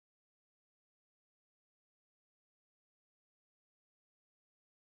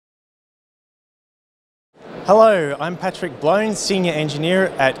Hello, I'm Patrick Blown, Senior Engineer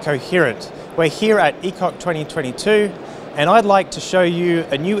at Coherent. We're here at ECOC 2022 and I'd like to show you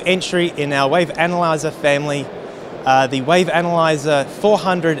a new entry in our WaveAnalyzer family, the WaveAnalyzer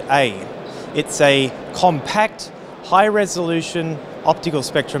 400A. It's a compact, high-resolution optical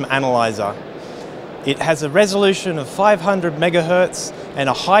spectrum analyzer. It has a resolution of 500 megahertz and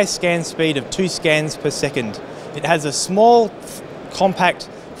a high scan speed of 2 scans per second. It has a small, compact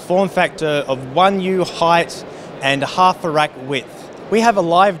form factor of 1U height and half a rack width. We have a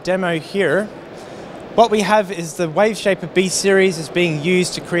live demo here. What we have is the WaveShaper B series is being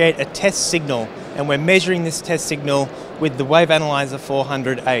used to create a test signal, and we're measuring this test signal with the WaveAnalyzer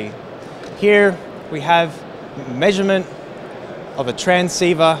 400A. Here we have measurement of a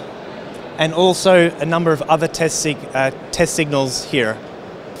transceiver and also a number of other test signals here.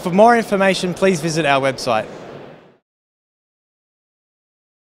 For more information, please visit our website.